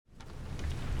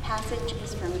passage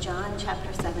is from John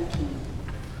chapter 17.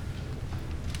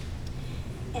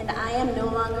 And I am no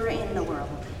longer in the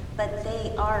world, but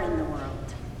they are in the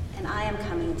world, and I am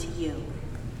coming to you.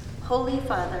 Holy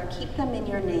Father, keep them in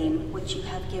your name, which you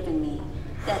have given me,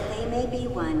 that they may be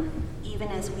one, even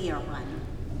as we are one.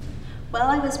 While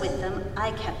I was with them,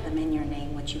 I kept them in your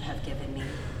name, which you have given me.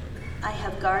 I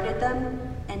have guarded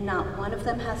them, and not one of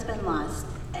them has been lost,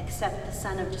 except the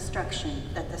son of destruction,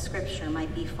 that the scripture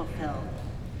might be fulfilled.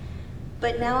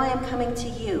 But now I am coming to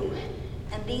you,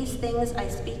 and these things I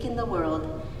speak in the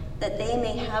world, that they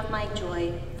may have my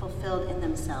joy fulfilled in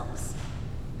themselves.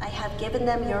 I have given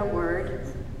them your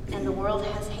word, and the world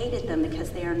has hated them because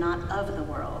they are not of the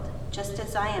world, just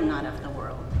as I am not of the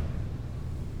world.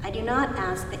 I do not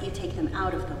ask that you take them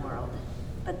out of the world,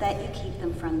 but that you keep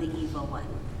them from the evil one.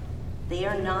 They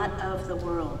are not of the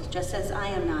world, just as I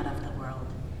am not of the world.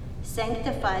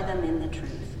 Sanctify them in the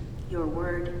truth. Your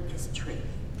word is truth.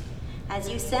 As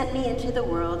you sent me into the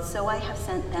world, so I have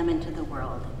sent them into the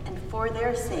world, and for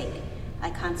their sake I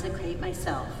consecrate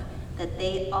myself, that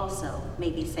they also may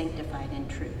be sanctified in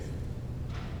truth.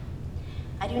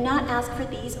 I do not ask for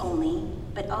these only,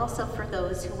 but also for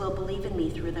those who will believe in me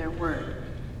through their word,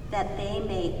 that they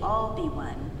may all be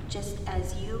one, just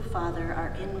as you, Father,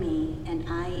 are in me and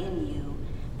I in you,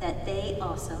 that they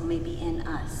also may be in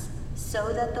us,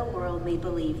 so that the world may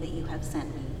believe that you have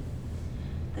sent me.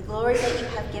 The glory that you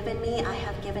have given me, I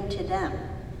have given to them,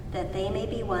 that they may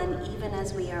be one even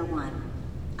as we are one,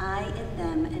 I in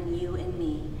them and you in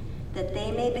me, that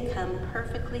they may become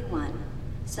perfectly one,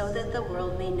 so that the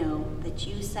world may know that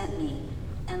you sent me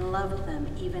and loved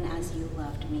them even as you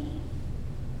loved me.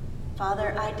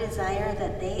 Father, I desire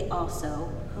that they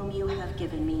also, whom you have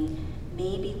given me,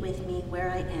 may be with me where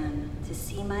I am, to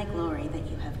see my glory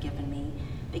that you have given me,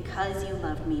 because you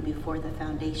loved me before the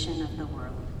foundation of the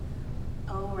world.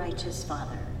 O righteous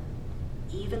Father,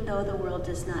 even though the world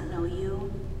does not know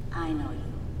you, I know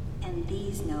you, and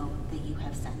these know that you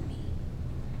have sent me.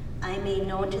 I made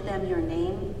known to them your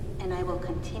name, and I will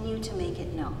continue to make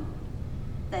it known,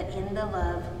 that in the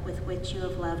love with which you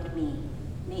have loved me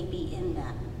may be in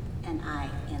them, and I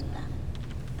in them.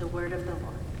 The word of the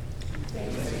Lord.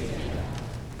 Thanks be to God.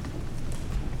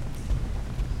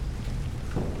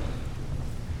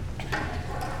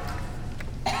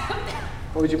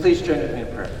 Well, would you please join with me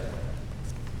in prayer?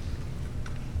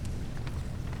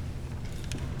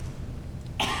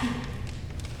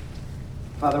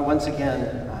 Father, once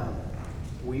again,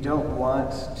 we don't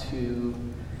want to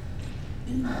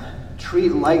treat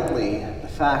lightly the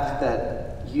fact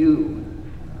that you,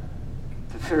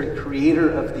 the very creator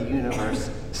of the universe,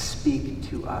 speak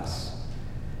to us.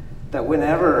 That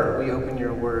whenever we open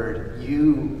your word,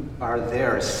 you are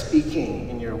there speaking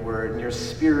in your word, and your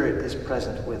spirit is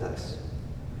present with us.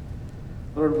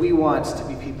 Lord, we want to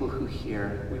be people who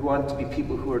hear. We want to be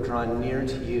people who are drawn near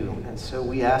to you. And so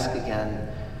we ask again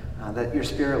that your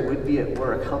spirit would be at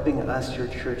work, helping us, your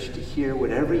church, to hear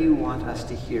whatever you want us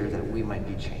to hear, that we might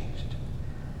be changed.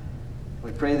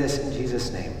 We pray this in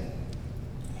Jesus' name.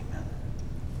 Amen.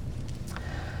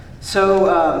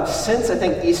 So since, I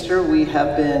think, Easter, we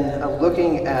have been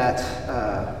looking at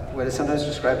what is sometimes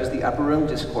described as the upper room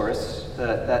discourse,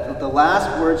 that the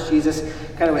last words Jesus,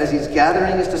 kind of as he's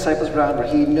gathering his disciples around, where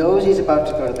he knows he's about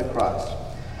to go to the cross.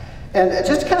 And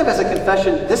just kind of as a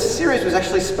confession, this series was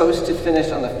actually supposed to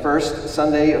finish on the first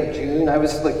Sunday of June. I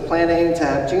was planning to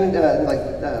have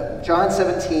John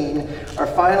 17, our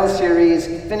final series,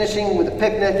 finishing with a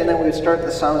picnic, and then we would start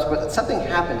the Psalms. But something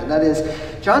happened, and that is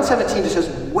John 17 just has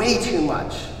way too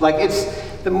much.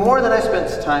 The more that I spent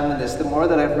time with this, the more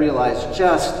that I've realized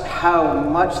just how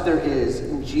much there is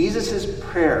in Jesus'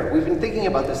 prayer. We've been thinking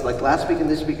about this last week and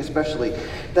this week especially,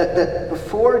 that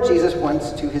before Jesus went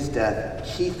to his death,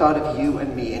 he thought of you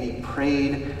and me, and he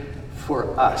prayed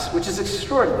for us, which is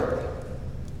extraordinary.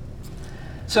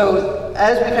 So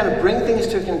as we kind of bring things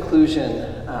to a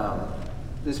conclusion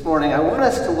this morning, I want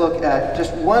us to look at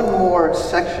just one more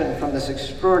section from this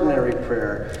extraordinary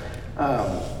prayer.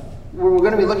 Where we're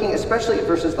going to be looking especially at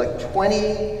verses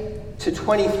 20 to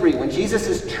 23, when Jesus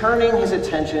is turning his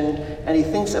attention and he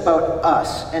thinks about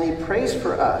us and he prays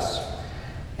for us.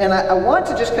 And I want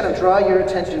to just kind of draw your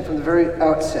attention from the very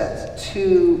outset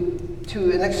to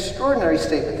an extraordinary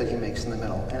statement that he makes in the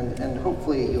middle. And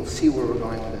hopefully you'll see where we're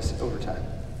going with this over time.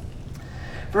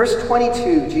 Verse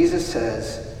 22, Jesus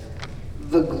says,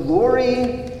 "The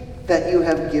glory that you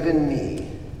have given me,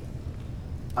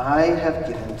 I have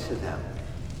given to them."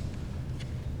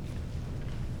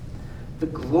 The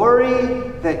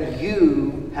glory that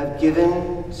you have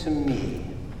given to me,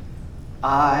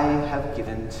 I have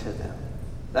given to them.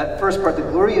 That first part, the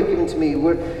glory you've given to me,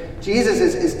 Jesus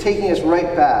is taking us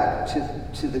right back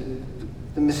to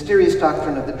the mysterious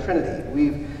doctrine of the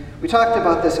Trinity. We talked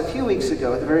about this a few weeks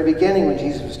ago at the very beginning when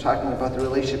Jesus was talking about the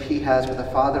relationship he has with the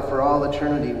Father for all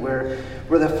eternity, where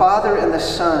the Father and the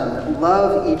Son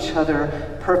love each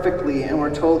other perfectly, and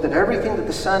we're told that everything that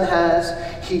the Son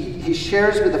has, he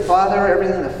shares with the Father.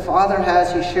 Everything the Father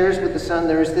has, he shares with the Son.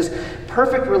 There is this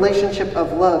perfect relationship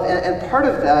of love, and part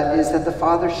of that is that the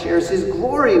Father shares his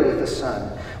glory with the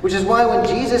Son, which is why when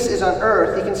Jesus is on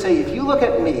earth, he can say, if you look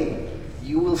at me,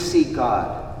 you will see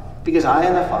God, because I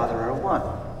and the Father are one.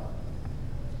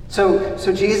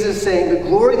 So Jesus is saying, the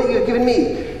glory that you have given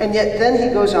me, and yet then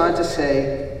he goes on to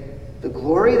say, the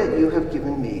glory that you have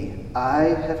given me, I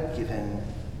have given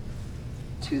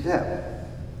to them.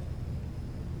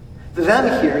 The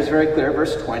them here is very clear.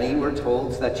 Verse 20, we're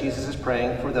told that Jesus is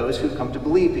praying for those who've come to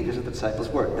believe because of the disciples'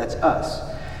 word. That's us.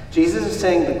 Jesus is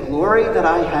saying, the glory that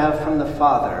I have from the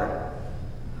Father,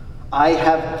 I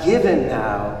have given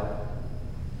now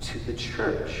to the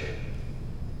church.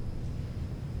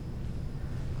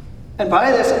 And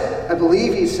by this, I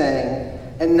believe he's saying,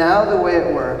 and now the way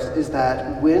it works is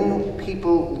that when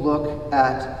people look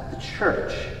at the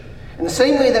church, in the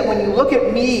same way that when you look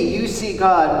at me, you see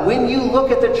God, when you look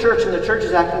at the church and the church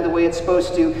is acting the way it's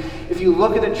supposed to, if you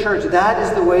look at the church, that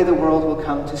is the way the world will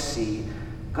come to see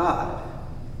God.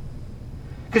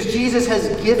 Because Jesus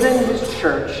has given his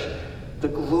church the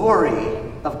glory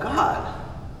of God.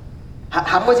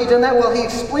 How has he done that? Well, he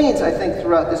explains, I think,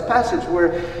 throughout this passage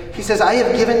where he says, I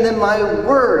have given them my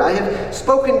word. I have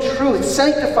spoken truth.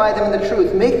 Sanctify them in the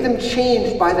truth. Make them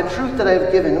changed by the truth that I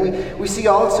have given. We see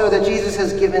also that Jesus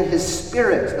has given his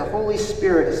Spirit. The Holy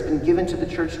Spirit has been given to the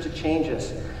church to change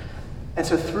us. And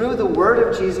so through the word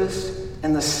of Jesus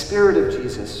and the Spirit of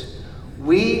Jesus,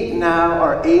 we now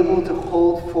are able to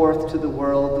hold forth to the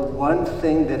world the one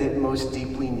thing that it most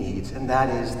deeply needs, and that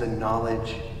is the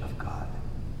knowledge of God.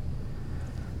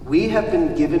 We have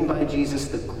been given by Jesus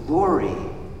the glory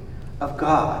of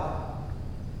God,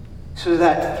 so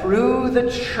that through the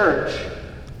church,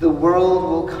 the world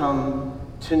will come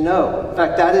to know. In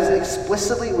fact, that is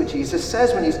explicitly what Jesus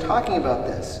says when he's talking about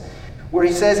this, where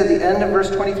he says at the end of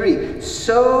verse 23,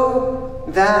 so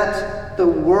that the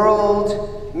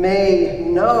world may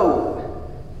know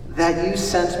that you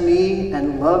sent me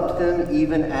and loved them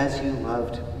even as you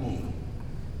loved me.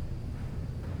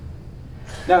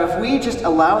 Now, if we just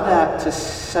allow that to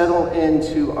settle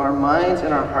into our minds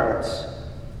and our hearts,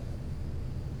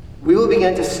 we will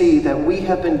begin to see that we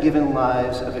have been given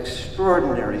lives of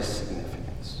extraordinary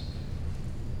significance.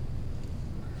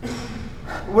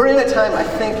 We're in a time, I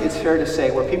think it's fair to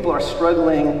say, where people are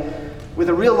struggling with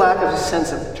a real lack of a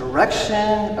sense of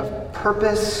direction, of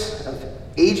purpose, of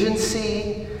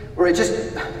agency, where it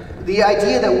just, the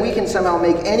idea that we can somehow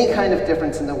make any kind of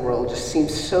difference in the world just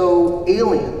seems so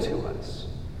alien to us.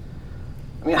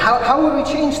 I mean, how would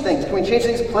we change things? Can we change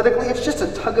things politically? It's just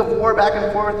a tug of war back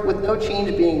and forth with no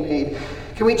change being made.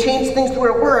 Can we change things through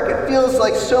our work? It feels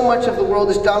like so much of the world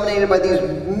is dominated by these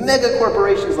mega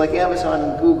corporations like Amazon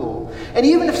and Google. And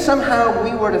even if somehow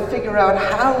we were to figure out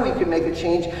how we could make a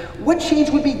change, what change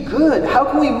would be good? How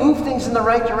can we move things in the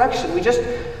right direction?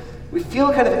 We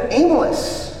feel kind of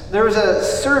aimless. There was a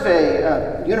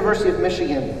survey, University of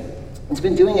Michigan, it's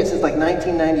been doing it since like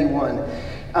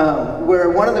 1991, where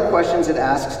one of the questions it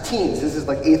asks teens, this is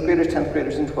like 8th graders, 10th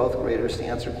graders, and 12th graders to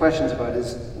answer questions about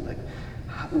is like,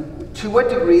 to what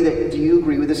degree do you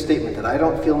agree with the statement that I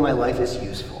don't feel my life is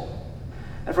useful?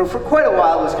 And for quite a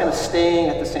while, it was kind of staying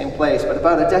at the same place, but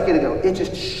about a decade ago, it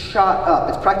just shot up.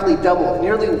 It's practically doubled.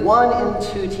 Nearly 1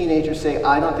 in 2 teenagers say,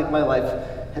 I don't think my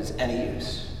life has any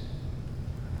use.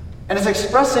 And it's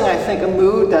expressing, I think, a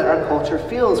mood that our culture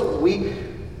feels.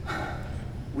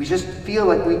 We just feel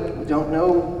like we don't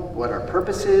know what our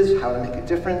purpose is, how to make a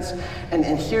difference.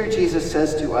 And here Jesus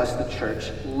says to us, the church,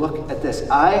 look at this.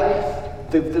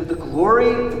 The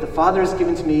glory that the Father has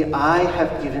given to me, I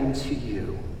have given to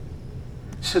you,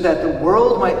 so that the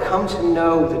world might come to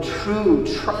know the true,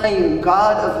 triune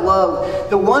God of love,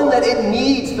 the one that it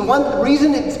needs, the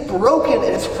reason it's broken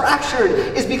and it's fractured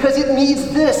is because it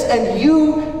needs this. And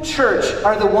you, church,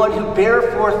 are the one who bear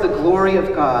forth the glory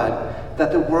of God,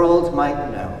 that the world might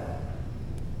know.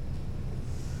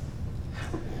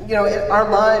 In our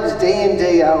lives, day in,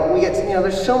 day out, we get,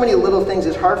 there's so many little things,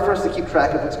 it's hard for us to keep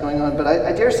track of what's going on, but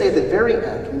I dare say at the very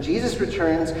end, when Jesus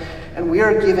returns and we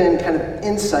are given kind of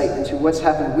insight into what's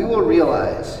happened, we will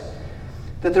realize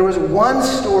that there was one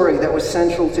story that was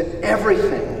central to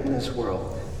everything in this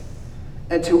world.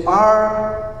 And to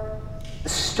our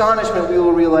astonishment, we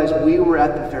will realize we were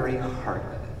at the very heart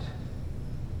of it.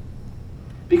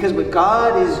 Because what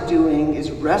God is doing is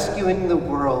rescuing the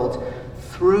world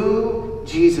through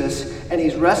Jesus, and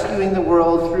he's rescuing the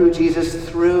world through Jesus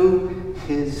through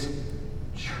his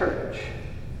church.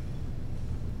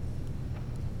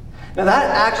 Now that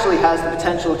actually has the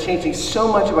potential of changing so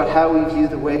much about how we view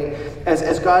the way,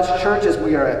 as God's church, as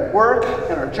we are at work,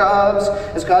 in our jobs,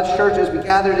 as God's church, as we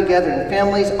gather together in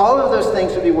families. All of those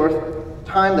things would be worth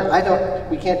time that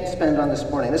we can't spend on this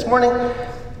morning. This morning,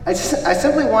 I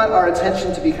simply want our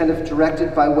attention to be kind of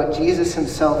directed by what Jesus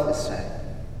himself is saying.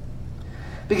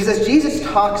 Because as Jesus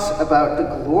talks about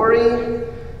the glory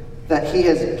that he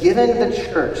has given the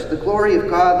church, the glory of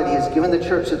God that he has given the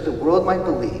church that the world might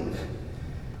believe,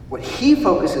 what he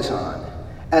focuses on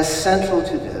as central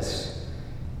to this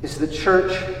is the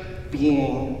church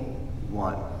being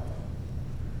one.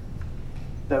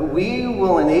 That we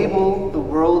will enable the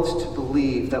world to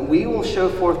believe, that we will show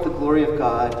forth the glory of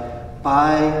God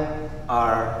by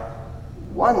our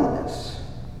oneness.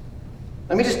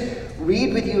 Let me just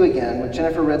read with you again what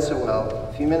Jennifer read so well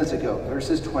a few minutes ago,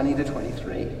 verses 20 to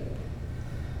 23.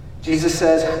 Jesus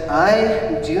says,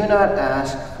 I do not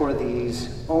ask for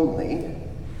these only,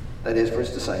 that is, for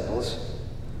his disciples,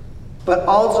 but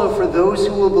also for those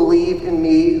who will believe in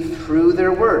me through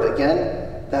their word.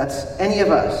 Again, that's any of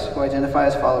us who identify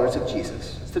as followers of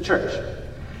Jesus. It's the church.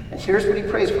 And here's what he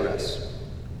prays for us.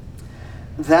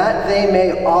 That they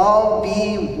may all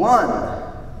be one,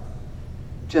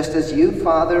 just as you,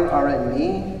 Father, are in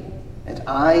me, and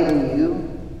I in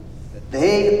you, that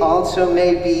they also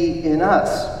may be in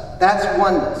us. That's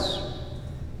oneness.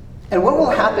 And what will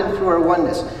happen through our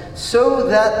oneness? So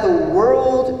that the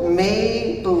world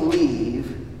may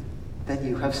believe that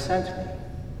you have sent me.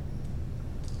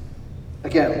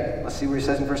 Again, let's see what he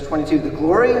says in verse 22. The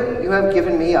glory you have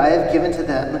given me, I have given to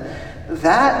them,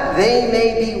 that they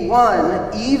may be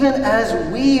one, even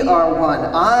as we are one,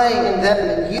 I in them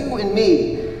and you in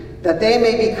me, that they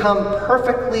may become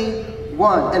perfectly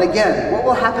one. And again, what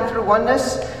will happen through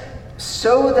oneness?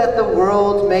 So that the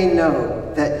world may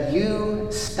know that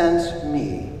you sent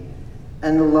me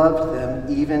and loved them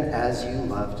even as you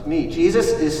loved me. Jesus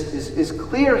is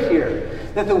clear here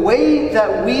that the way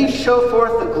that we show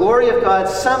forth the glory of God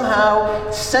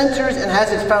somehow centers and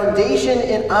has its foundation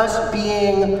in us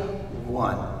being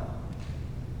one.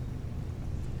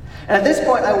 And at this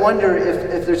point, I wonder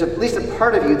if there's at least a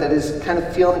part of you that is kind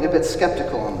of feeling a bit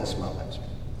skeptical in this moment.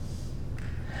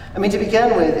 I mean, to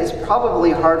begin with, it's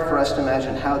probably hard for us to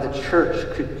imagine how the church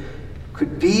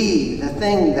could be the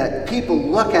thing that people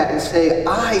look at and say,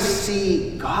 I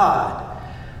see God.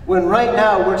 When right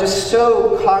now we're just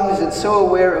so cognizant, so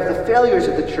aware of the failures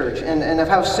of the church and of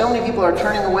how so many people are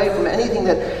turning away from anything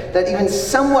that even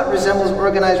somewhat resembles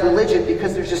organized religion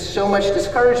because there's just so much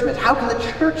discouragement. How can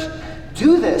the church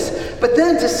do this? But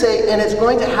then to say, and it's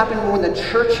going to happen when the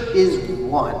church is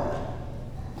one.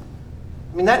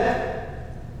 I mean, that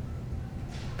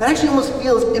actually almost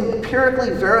feels empirically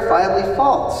verifiably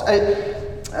false.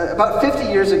 About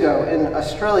 50 years ago in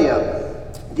Australia,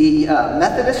 the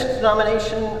Methodist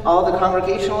denomination, all the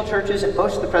congregational churches, and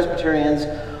most of the Presbyterians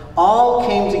all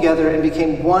came together and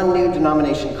became one new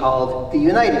denomination called the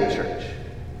United Church.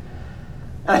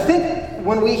 And I think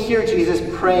when we hear Jesus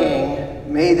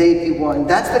praying, may they be one,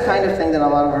 that's the kind of thing that a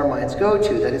lot of our minds go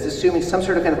to, that is assuming some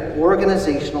sort of kind of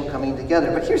organizational coming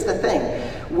together. But here's the thing.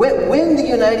 When the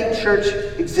United Church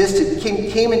existed,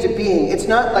 came into being, it's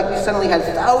not like we suddenly had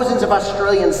thousands of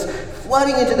Australians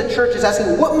flooding into the churches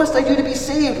asking, what must I do to be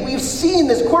saved? We've seen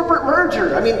this corporate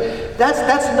merger. I mean,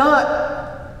 that's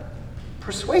not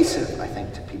persuasive, I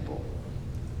think, to people.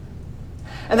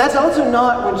 And that's also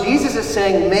not, when Jesus is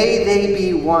saying, may they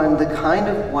be one, the kind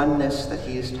of oneness that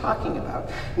he is talking about.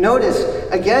 Notice,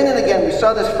 again and again, we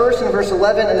saw this first in verse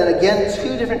 11, and then again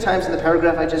 2 different times in the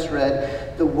paragraph I just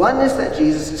read. The oneness that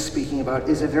Jesus is speaking about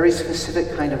is a very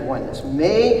specific kind of oneness.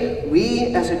 May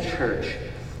we as a church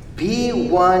be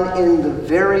one in the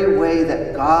very way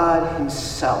that God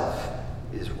himself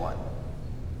is one.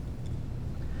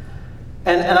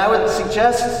 And I would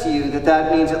suggest to you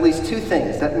that means at least 2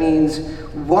 things. That means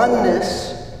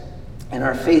oneness in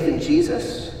our faith in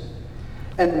Jesus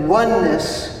and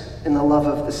oneness in the love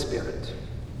of the Spirit.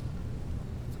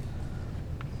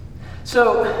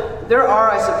 So there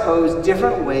are, I suppose,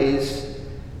 different ways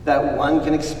that one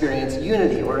can experience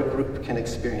unity, or a group can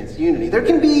experience unity. There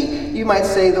can be, you might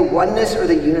say, the oneness or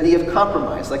the unity of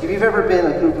compromise. Like if you've ever been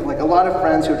a group of like a lot of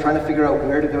friends who are trying to figure out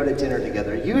where to go to dinner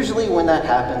together, usually when that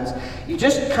happens, you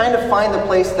just kind of find the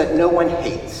place that no one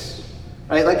hates,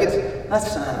 right? Like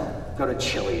let's go to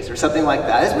Chili's or something like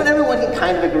that. It's what everyone can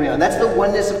kind of agree on. That's the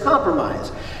oneness of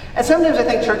compromise. And sometimes I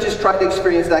think churches try to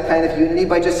experience that kind of unity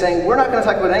by just saying, we're not going to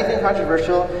talk about anything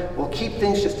controversial, we'll keep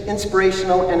things just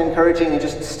inspirational and encouraging and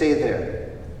just stay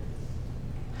there.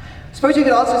 Suppose you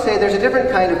could also say there's a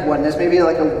different kind of oneness, maybe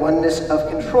like a oneness of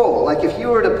control. Like if you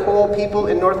were to poll people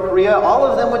in North Korea, all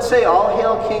of them would say, all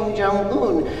hail Kim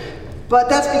Jong-un. But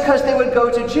that's because they would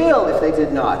go to jail if they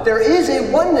did not. There is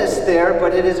a oneness there,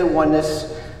 but it is a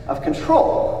oneness of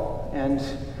control. And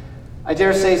I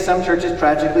dare say some churches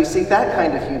tragically seek that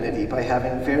kind of unity by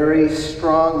having very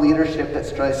strong leadership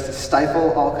that tries to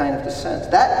stifle all kind of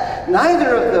dissent.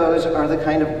 Neither of those are the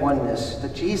kind of oneness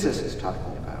that Jesus is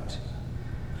talking about.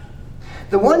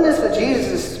 The oneness that Jesus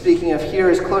is speaking of here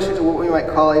is closer to what we might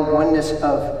call a oneness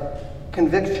of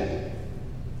conviction.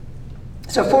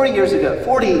 So 40 years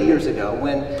ago,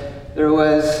 when there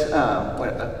was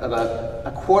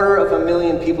about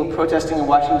 250,000 people protesting in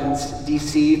Washington,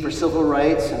 D.C. for civil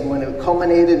rights, and when it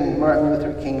culminated in Martin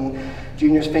Luther King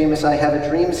Jr.'s famous I Have a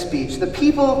Dream speech, the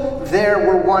people there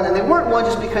were one, and they weren't one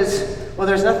just because, well,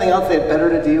 there's nothing else they had better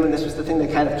to do, and this was the thing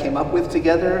they kind of came up with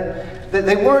together.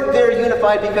 They weren't there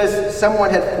unified because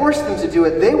someone had forced them to do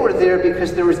it. They were there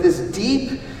because there was this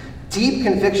deep, deep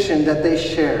conviction that they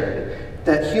shared,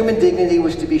 that human dignity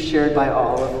was to be shared by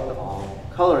all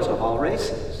colors, of all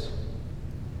races.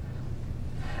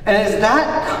 And it's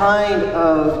that kind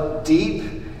of deep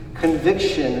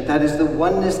conviction that is the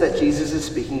oneness that Jesus is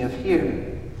speaking of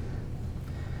here.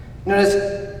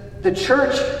 Notice, the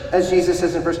church, as Jesus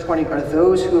says in verse 20, are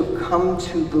those who have come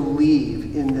to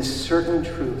believe in this certain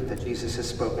truth that Jesus has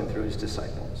spoken through his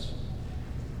disciples.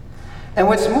 And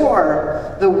what's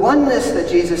more, the oneness that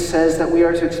Jesus says that we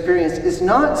are to experience is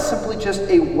not simply just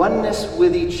a oneness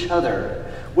with each other,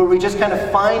 where we just kind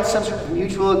of find some sort of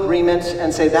mutual agreement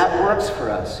and say that works for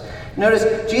us.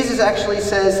 Notice, Jesus actually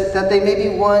says that they may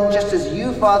be one just as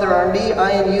you, Father, are me,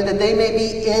 I am you, that they may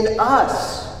be in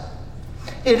us.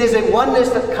 It is a oneness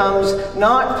that comes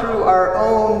not through our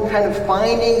own kind of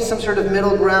finding some sort of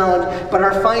middle ground, but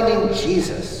our finding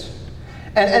Jesus.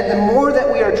 And the more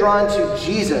that we are drawn to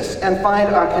Jesus and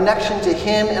find our connection to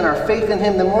him and our faith in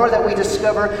him, the more that we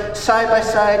discover side by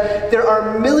side, there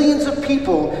are millions of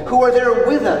people who are there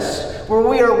with us, where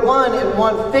we are one in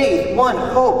one faith, one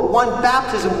hope, one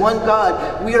baptism, one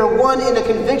God. We are one in a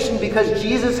conviction because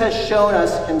Jesus has shown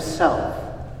us himself.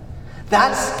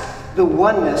 That's the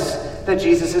oneness that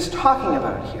Jesus is talking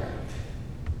about here.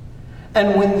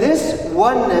 And when this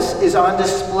oneness is on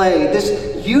display,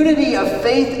 this unity of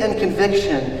faith and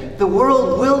conviction, the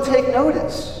world will take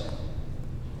notice.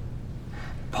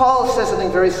 Paul says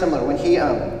something very similar when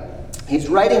he's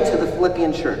writing to the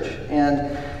Philippian church.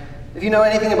 And if you know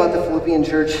anything about the Philippian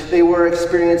church, they were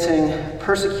experiencing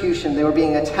persecution. They were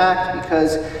being attacked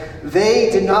because they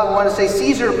did not want to say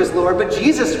Caesar was Lord, but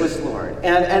Jesus was Lord.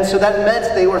 And so that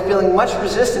meant they were feeling much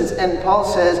resistance. And Paul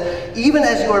says, even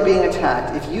as you are being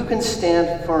attacked, if you can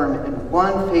stand firm in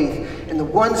one faith, in the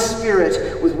one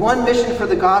spirit, with one mission for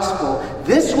the gospel,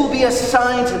 this will be a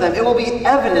sign to them. It will be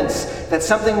evidence that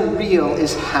something real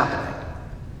is happening.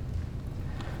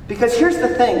 Because here's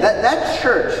the thing, that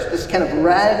church, this kind of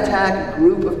ragtag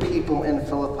group of people in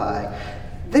Philippi,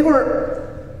 they were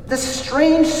this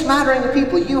strange smattering of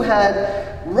people. You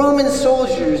had Roman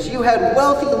soldiers, you had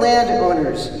wealthy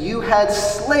landowners, you had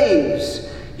slaves,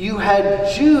 you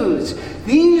had Jews.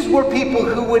 These were people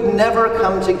who would never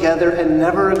come together and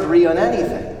never agree on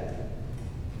anything.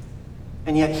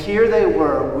 And yet here they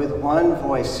were with one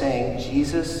voice saying,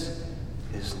 Jesus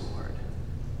is Lord.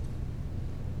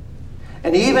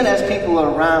 And even as people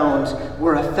around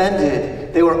were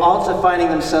offended, they were also finding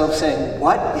themselves saying,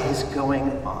 what is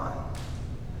going on?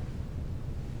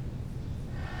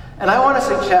 And I want to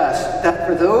suggest that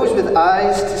for those with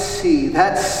eyes to see,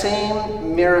 that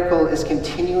same miracle is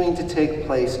continuing to take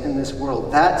place in this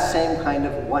world. That same kind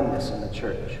of oneness in the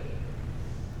church.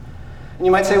 And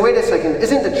you might say, wait a second,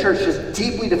 isn't the church just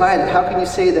deeply divided? How can you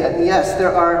say that? And yes,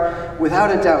 there are, without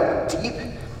a doubt, deep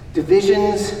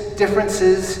divisions,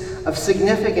 differences of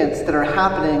significance that are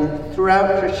happening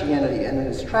throughout Christianity. And it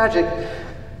is tragic.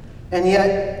 And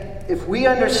yet, if we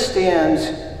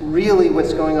understand really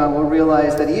what's going on, we'll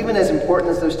realize that even as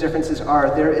important as those differences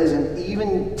are, there is an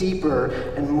even deeper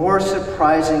and more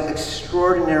surprising,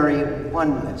 extraordinary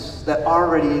oneness that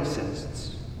already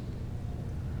exists.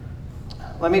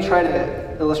 Let me try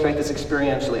to illustrate this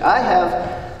experientially.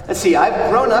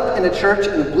 I've grown up in a church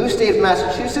in the blue state of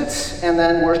Massachusetts and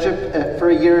then worshiped for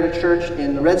a year at a church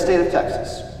in the red state of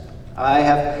Texas. I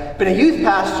have been a youth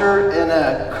pastor in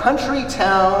a country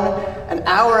town an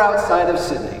hour outside of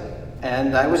Sydney.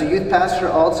 And I was a youth pastor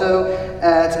also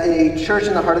at a church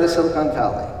in the heart of the Silicon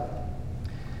Valley.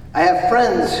 I have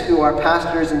friends who are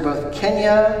pastors in both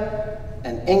Kenya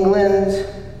and England,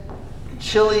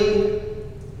 Chile,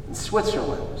 and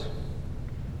Switzerland.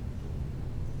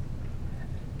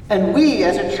 And we,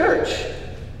 as a church,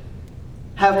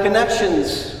 have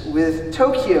connections with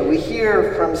Tokyo. We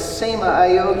hear from Sema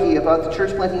Aoki about the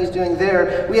church planting he's doing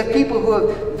there. We have people who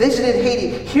have visited Haiti.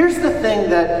 Here's the thing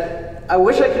that I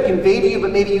wish I could convey to you,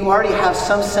 but maybe you already have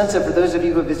some sense of for those of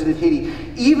you who have visited Haiti.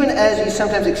 Even as you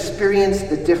sometimes experience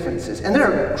the differences, and there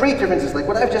are great differences, like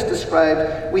what I've just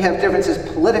described. We have differences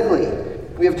politically.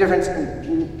 We have difference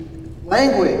in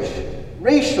language,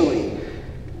 racially,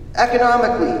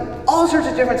 economically, all sorts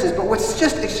of differences. But what's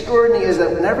just extraordinary is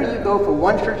that whenever you go from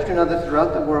one church to another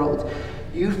throughout the world,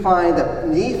 you find that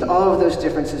beneath all of those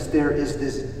differences, there is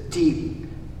this deep,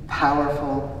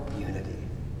 powerful unity.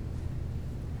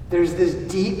 There's this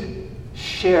deep,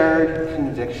 shared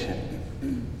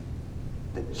conviction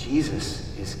that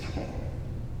Jesus is King.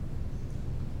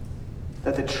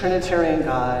 That the Trinitarian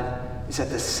God is at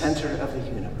the center of the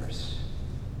universe.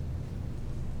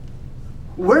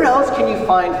 Where else can you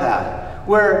find that?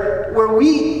 Where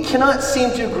we cannot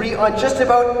seem to agree on just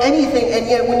about anything, and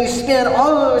yet when you span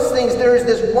all of those things, there is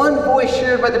this one voice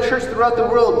shared by the church throughout the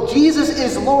world. Jesus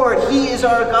is Lord. He is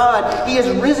our God. He is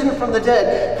risen from the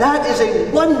dead. That is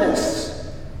a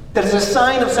oneness that is a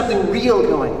sign of something real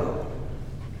going on.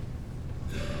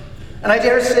 And I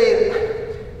dare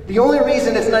say the only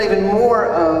reason it's not even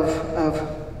more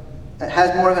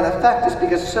has more of an effect is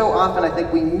because so often I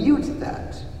think we mute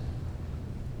that.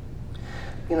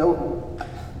 You know,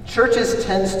 churches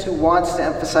tend to want to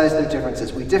emphasize their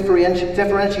differences. We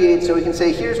differentiate so we can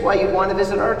say, here's why you'd want to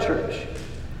visit our church.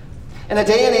 In a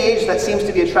day and age that seems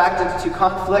to be attracted to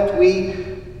conflict,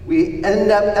 we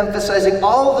end up emphasizing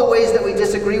all of the ways that we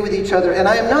disagree with each other. And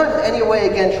I am not in any way,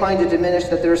 again, trying to diminish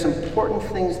that there are some important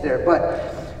things there.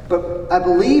 But I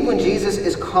believe when Jesus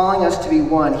is calling us to be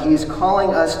one, he is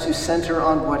calling us to center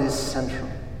on what is central.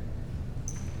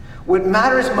 What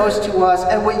matters most to us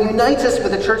and what unites us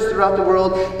with the church throughout the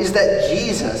world is that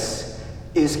Jesus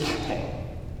is King.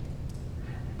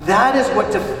 That is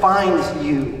what defines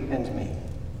you and me.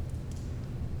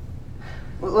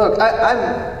 Look,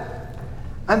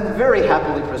 I'm very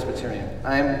happily Presbyterian.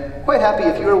 I'm quite happy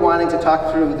if you are wanting to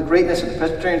talk through the greatness of the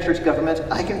Presbyterian church government,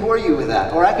 I can bore you with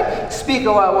that. Or I can speak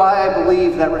about why I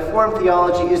believe that Reformed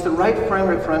theology is the right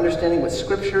framework for understanding what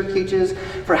Scripture teaches,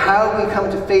 for how we come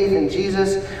to faith in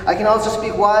Jesus. I can also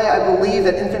speak why I believe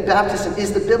that infant baptism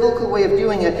is the biblical way of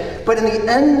doing it. But in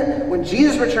the end, when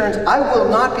Jesus returns, I will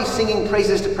not be singing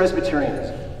praises to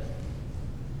Presbyterianism.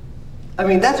 I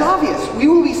mean, that's obvious. We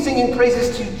will be singing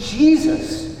praises to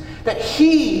Jesus. That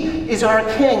he is our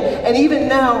King. And even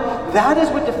now, that is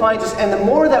what defines us. And the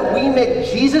more that we make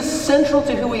Jesus central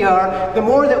to who we are, the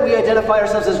more that we identify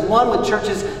ourselves as one with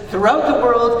churches throughout the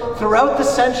world, throughout the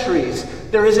centuries.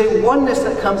 There is a oneness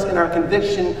that comes in our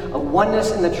conviction, a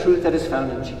oneness in the truth that is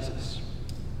found in Jesus.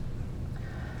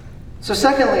 So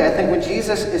secondly, I think when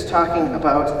Jesus is talking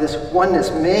about this oneness,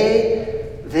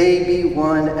 may they be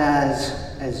one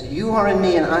as you are in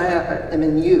me and I am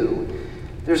in you.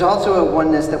 There's also a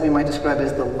oneness that we might describe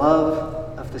as the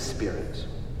love of the Spirit.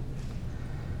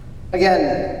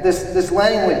 Again, this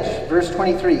language, verse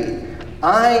 23,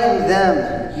 I and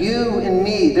them, you and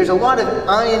me. There's a lot of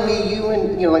I and me, you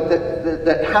and, like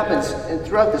that happens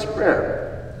throughout this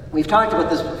prayer. We've talked about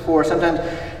this before. Sometimes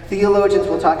theologians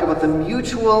will talk about the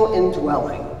mutual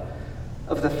indwelling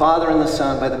of the Father and the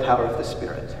Son by the power of the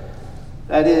Spirit.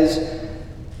 That is,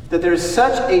 that there's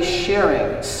such a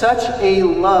sharing, such a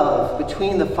love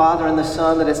between the Father and the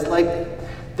Son that it's like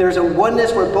there's a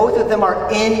oneness where both of them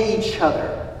are in each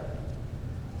other.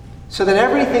 So that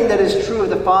everything that is true of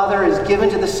the Father is given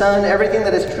to the Son, everything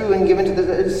that is true and given to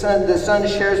the Son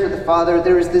shares with the Father.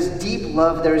 There is this deep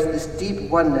love, there is this deep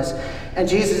oneness. And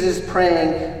Jesus is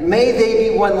praying, may they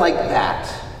be one like that.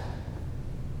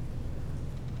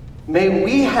 May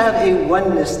we have a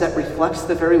oneness that reflects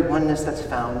the very oneness that's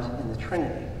found in the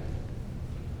Trinity.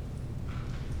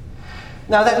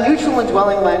 Now, that mutual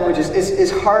indwelling language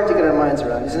is hard to get our minds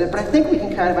around, isn't it? But I think we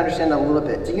can kind of understand that a little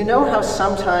bit. Do you know how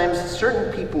sometimes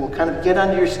certain people kind of get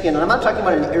under your skin? And I'm not talking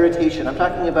about an irritation. I'm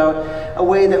talking about a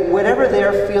way that whatever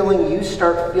they're feeling, you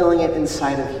start feeling it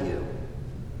inside of you.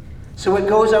 So what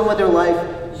goes on with their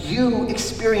life, you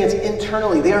experience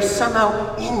internally. They are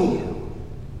somehow in you.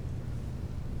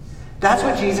 That's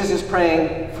what Jesus is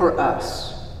praying for us.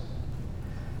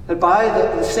 That by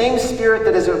the same Spirit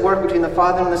that is at work between the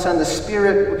Father and the Son, the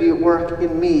Spirit would be at work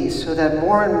in me, so that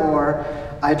more and more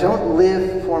I don't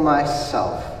live for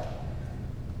myself,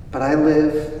 but I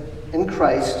live in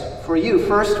Christ for you.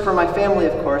 First for my family,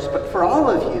 of course, but for all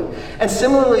of you. And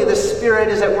similarly, the Spirit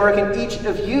is at work in each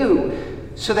of you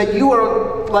so that you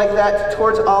are like that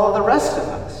towards all of the rest of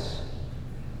us.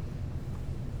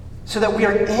 So that we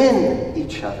are in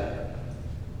each other.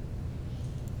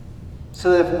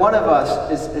 So that if one of us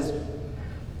has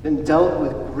been dealt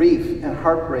with grief and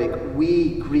heartbreak,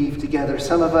 we grieve together.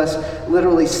 Some of us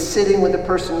literally sitting with the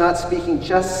person, not speaking,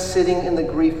 just sitting in the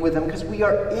grief with them, because we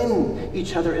are in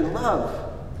each other in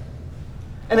love.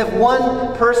 And if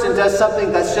one person does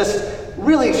something that's just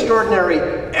really extraordinary,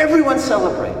 everyone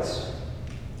celebrates.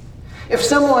 If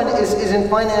someone is in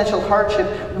financial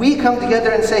hardship, we come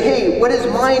together and say, hey, what is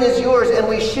mine is yours, and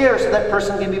we share so that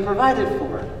person can be provided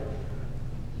for.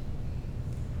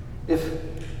 If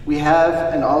we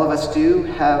have, and all of us do,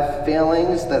 have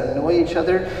failings that annoy each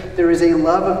other, there is a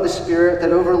love of the Spirit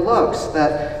that overlooks,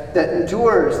 that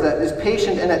endures, that is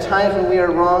patient, and at times when we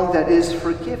are wrong, that is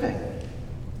forgiving.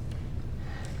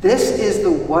 This is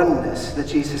the oneness that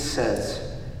Jesus says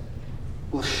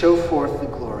will show forth the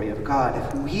glory of God.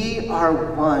 If we are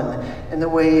one in the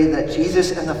way that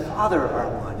Jesus and the Father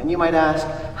are one. And you might ask,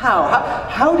 how?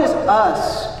 How does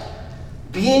us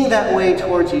being that way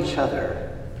towards each other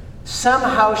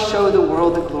somehow show the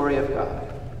world the glory of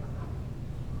God?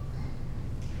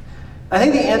 I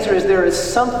think the answer is there is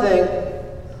something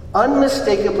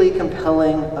unmistakably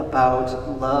compelling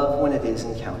about love when it is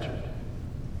encountered.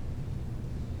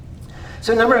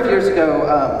 So a number of years ago,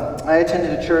 I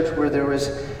attended a church where there was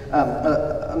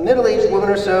a middle-aged woman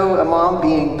or so, a mom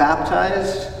being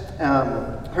baptized.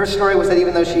 Her story was that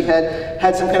even though she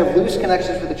had some kind of loose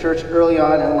connections with the church early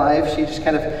on in life, she just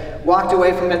kind of walked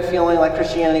away from it feeling like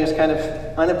Christianity was kind of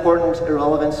unimportant,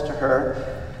 irrelevant to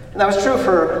her. And that was true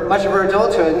for much of her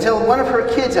adulthood until one of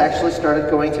her kids actually started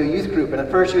going to a youth group. And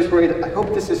at first she was worried, I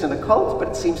hope this isn't a cult, but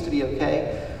it seems to be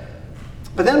okay.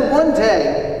 But then one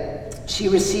day, she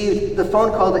received the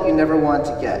phone call that you never want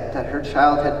to get, that her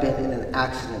child had been in an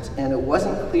accident, and it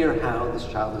wasn't clear how this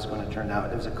child was going to turn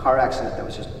out. It was a car accident that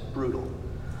was just brutal.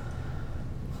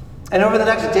 And over the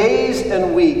next days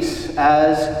and weeks,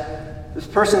 as this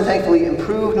person thankfully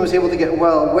improved and was able to get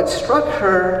well, what struck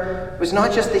her was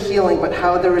not just the healing, but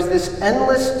how there was this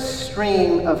endless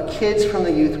stream of kids from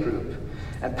the youth group,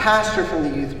 and pastor from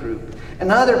the youth group,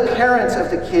 and other parents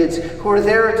of the kids who were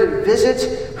there to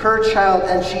visit her child,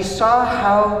 and she saw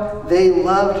how they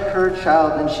loved her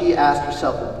child, and she asked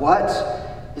herself, what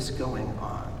is going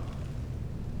on?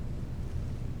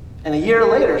 And a year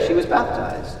later, she was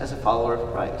baptized as a follower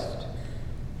of Christ.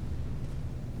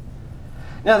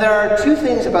 Now, there are two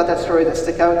things about that story that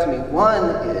stick out to me. One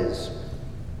is,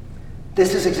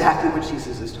 this is exactly what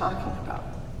Jesus is talking about.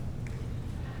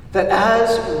 That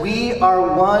as we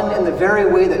are one in the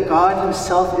very way that God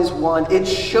himself is one, it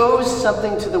shows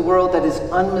something to the world that is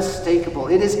unmistakable.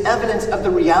 It is evidence of the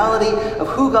reality of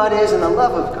who God is and the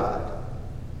love of God.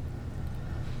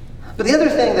 But the other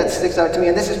thing that sticks out to me,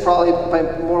 and this is probably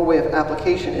by more way of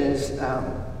application, is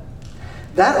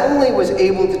that only was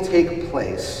able to take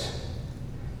place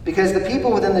because the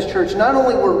people within this church not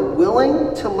only were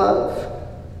willing to love,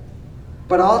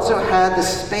 but also had the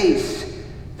space,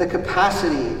 the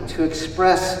capacity to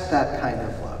express that kind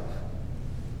of love.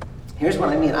 Here's what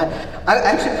I mean. I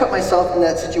actually put myself in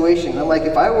that situation. I'm like,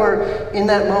 if I were in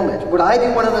that moment, would I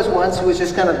be one of those ones who was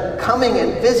just kind of coming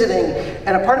and visiting?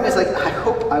 And a part of me is like, I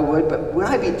hope I would, but would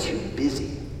I be too busy?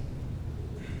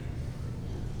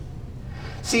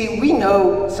 See, we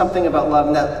know something about love,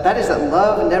 and that is that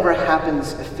love never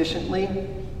happens efficiently.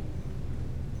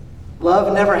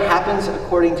 Love never happens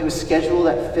according to a schedule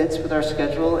that fits with our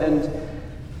schedule, and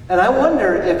I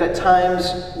wonder if at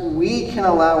times we can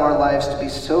allow our lives to be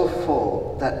so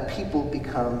full that people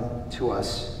become to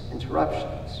us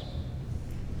interruptions.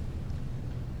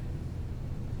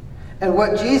 And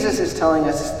what Jesus is telling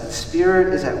us is that the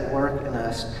Spirit is at work in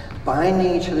us,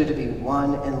 binding each other to be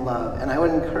one in love. And I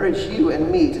would encourage you and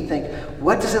me to think,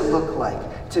 what does it look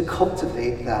like to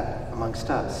cultivate that amongst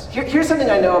us? Here's something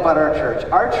I know about our church.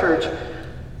 Our church,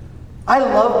 I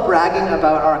love bragging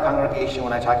about our congregation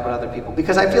when I talk about other people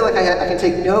because I feel like I can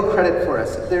take no credit for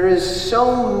us. There is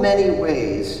so many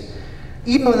ways,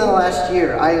 even within the last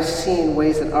year, I have seen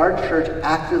ways that our church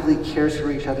actively cares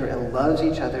for each other and loves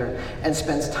each other and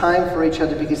spends time for each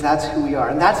other because that's who we are.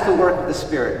 And that's the work of the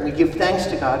Spirit. And we give thanks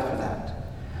to God for that.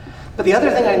 But the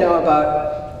other thing I know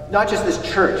about not just this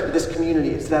church, but this community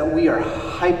is that we are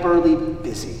hyperly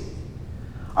busy.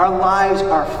 Our lives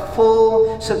are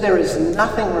full, so there is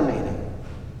nothing remaining.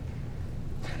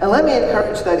 And let me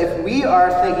encourage that if we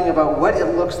are thinking about what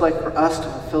it looks like for us to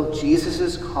fulfill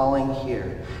Jesus' calling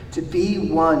here, to be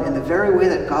one in the very way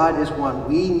that God is one,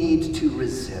 we need to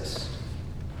resist.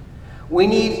 We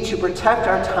need to protect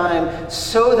our time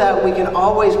so that we can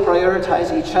always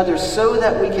prioritize each other, so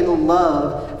that we can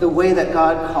love the way that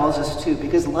God calls us to,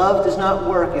 because love does not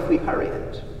work if we hurry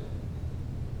it.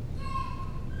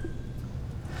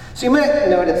 So you might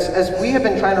notice, as we have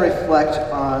been trying to reflect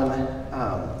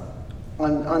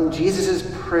on Jesus'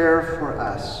 prayer for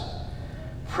us,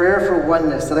 prayer for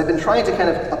oneness, that I've been trying to kind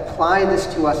of apply this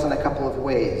to us in a couple of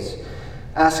ways.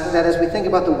 Asking that as we think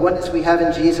about the oneness we have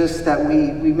in Jesus, that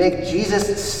we make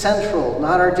Jesus central,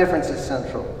 not our differences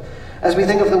central. As we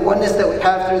think of the oneness that we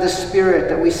have through the Spirit,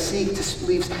 that we seek to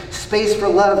leave space for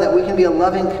love, that we can be a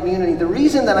loving community. The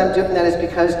reason that I'm doing that is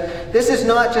because this is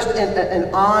not just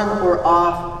an on or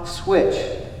off switch.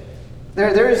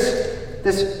 There's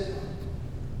this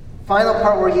final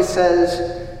part where he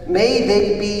says, may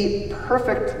they be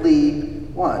perfectly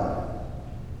one,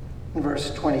 in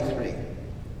verse 23.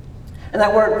 And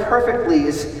that word perfectly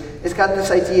is got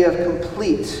this idea of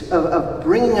complete, of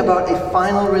bringing about a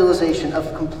final realization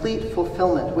of complete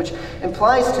fulfillment, which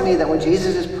implies to me that when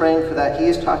Jesus is praying for that, he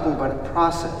is talking about a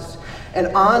process, an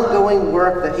ongoing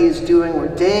work that he is doing where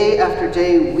day after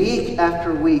day, week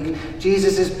after week,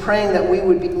 Jesus is praying that we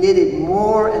would be knitted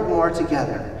more and more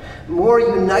together, more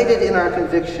united in our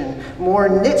conviction, more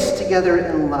knit together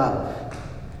in love.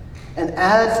 And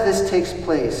as this takes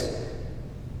place,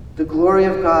 the glory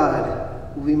of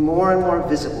God will be more and more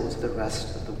visible to the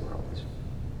rest of the world.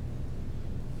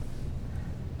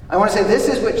 I want to say this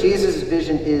is what Jesus'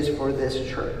 vision is for this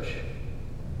church.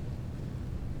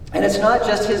 And it's not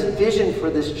just his vision for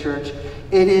this church,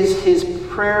 it is his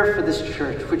prayer for this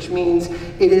church, which means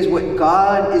it is what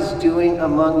God is doing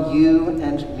among you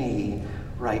and me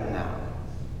right now.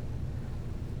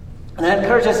 And I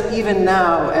encourage us even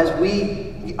now, as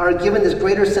we are given this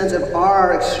greater sense of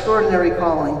our extraordinary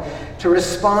calling, to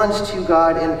respond to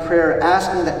God in prayer,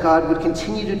 asking that God would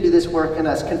continue to do this work in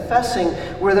us, confessing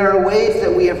where there are ways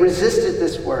that we have resisted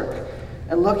this work,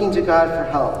 and looking to God for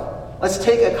help. Let's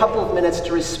take a couple of minutes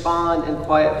to respond in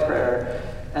quiet prayer,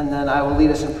 and then I will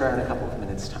lead us in prayer in a couple of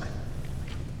minutes' time.